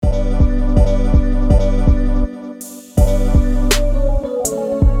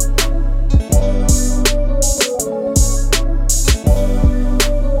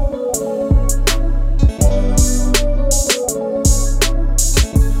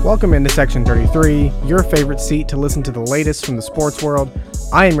Welcome into Section 33, your favorite seat to listen to the latest from the sports world.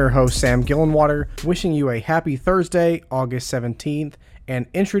 I am your host, Sam Gillenwater, wishing you a happy Thursday, August 17th, and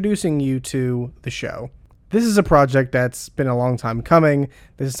introducing you to the show. This is a project that's been a long time coming.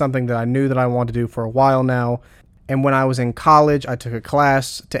 This is something that I knew that I wanted to do for a while now. And when I was in college, I took a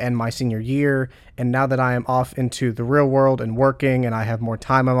class to end my senior year. And now that I am off into the real world and working and I have more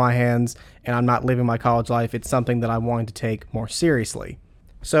time on my hands and I'm not living my college life, it's something that I wanted to take more seriously.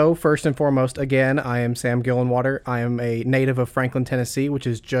 So first and foremost, again, I am Sam Gillenwater. I am a native of Franklin, Tennessee, which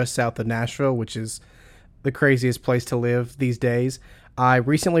is just south of Nashville, which is the craziest place to live these days. I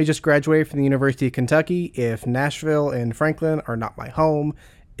recently just graduated from the University of Kentucky. If Nashville and Franklin are not my home,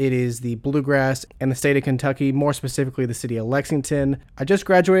 it is the Bluegrass and the state of Kentucky, more specifically the city of Lexington. I just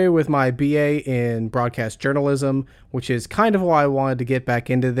graduated with my BA in broadcast journalism, which is kind of why I wanted to get back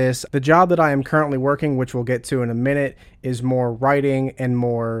into this. The job that I am currently working, which we'll get to in a minute, is more writing and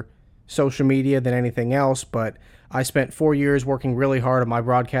more social media than anything else, but I spent 4 years working really hard on my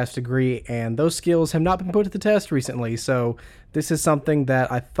broadcast degree, and those skills have not been put to the test recently, so this is something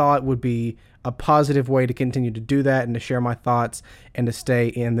that I thought would be a positive way to continue to do that and to share my thoughts and to stay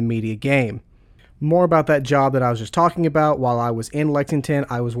in the media game. More about that job that I was just talking about. While I was in Lexington,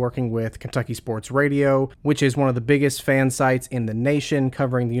 I was working with Kentucky Sports Radio, which is one of the biggest fan sites in the nation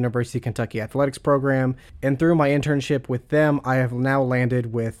covering the University of Kentucky athletics program. And through my internship with them, I have now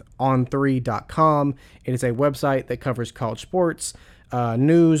landed with On3.com. It is a website that covers college sports,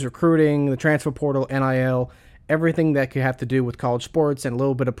 news, recruiting, the transfer portal, NIL, everything that could have to do with college sports and a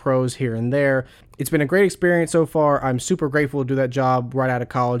little bit of pros here and there. It's been a great experience so far. I'm super grateful to do that job right out of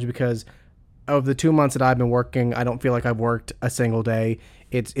college because of the 2 months that I've been working, I don't feel like I've worked a single day.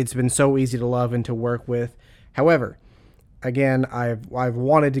 It's been so easy to love and to work with. However, again, I've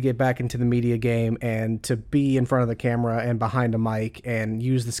wanted to get back into the media game and to be in front of the camera and behind a mic and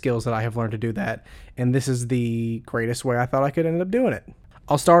use the skills that I have learned to do that. And this is the greatest way I thought I could end up doing it.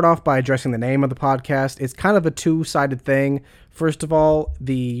 I'll start off by addressing the name of the podcast. It's kind of a two-sided thing. First of all,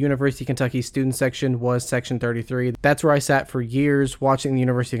 the University of Kentucky student section was Section 33. That's where I sat for years watching the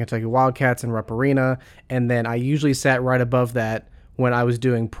University of Kentucky Wildcats and Rupp Arena, and then I usually sat right above that when I was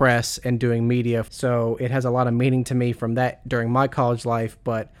doing press and doing media. So it has a lot of meaning to me from that during my college life,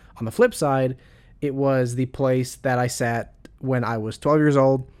 but on the flip side, it was the place that I sat when I was 12 years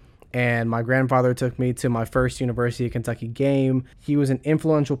old. And my grandfather took me to my first University of Kentucky game. He was an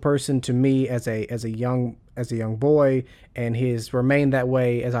influential person to me as a young boy, and he has remained that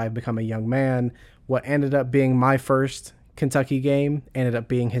way as I've become a young man. What ended up being my first Kentucky game ended up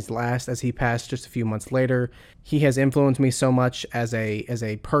being his last, as he passed just a few months later. He has influenced me so much as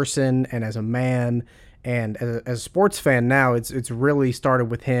a person and as a man, and as a sports fan now. It's really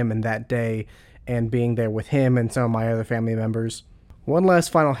started with him and that day, and being there with him and some of my other family members. One last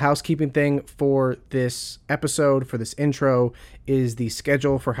final housekeeping thing for this episode, for this intro, is the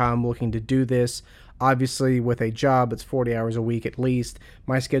schedule for how I'm looking to do this. Obviously, with a job that's 40 hours a week at least,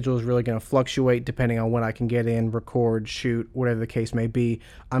 my schedule is really going to fluctuate depending on when I can get in, record, shoot, whatever the case may be.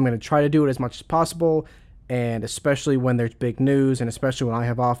 I'm going to try to do it as much as possible, and especially when there's big news and especially when I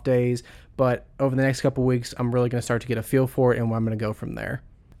have off days. But over the next couple weeks, I'm really going to start to get a feel for it and where I'm going to go from there.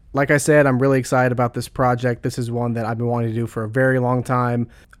 Like I said, I'm really excited about this project. This is one that I've been wanting to do for a very long time.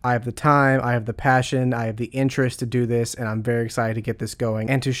 I have the time, I have the passion, I have the interest to do this, and I'm very excited to get this going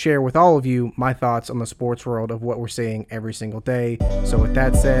and to share with all of you my thoughts on the sports world of what we're seeing every single day. So with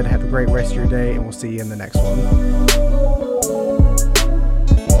that said, have a great rest of your day, and we'll see you in the next one.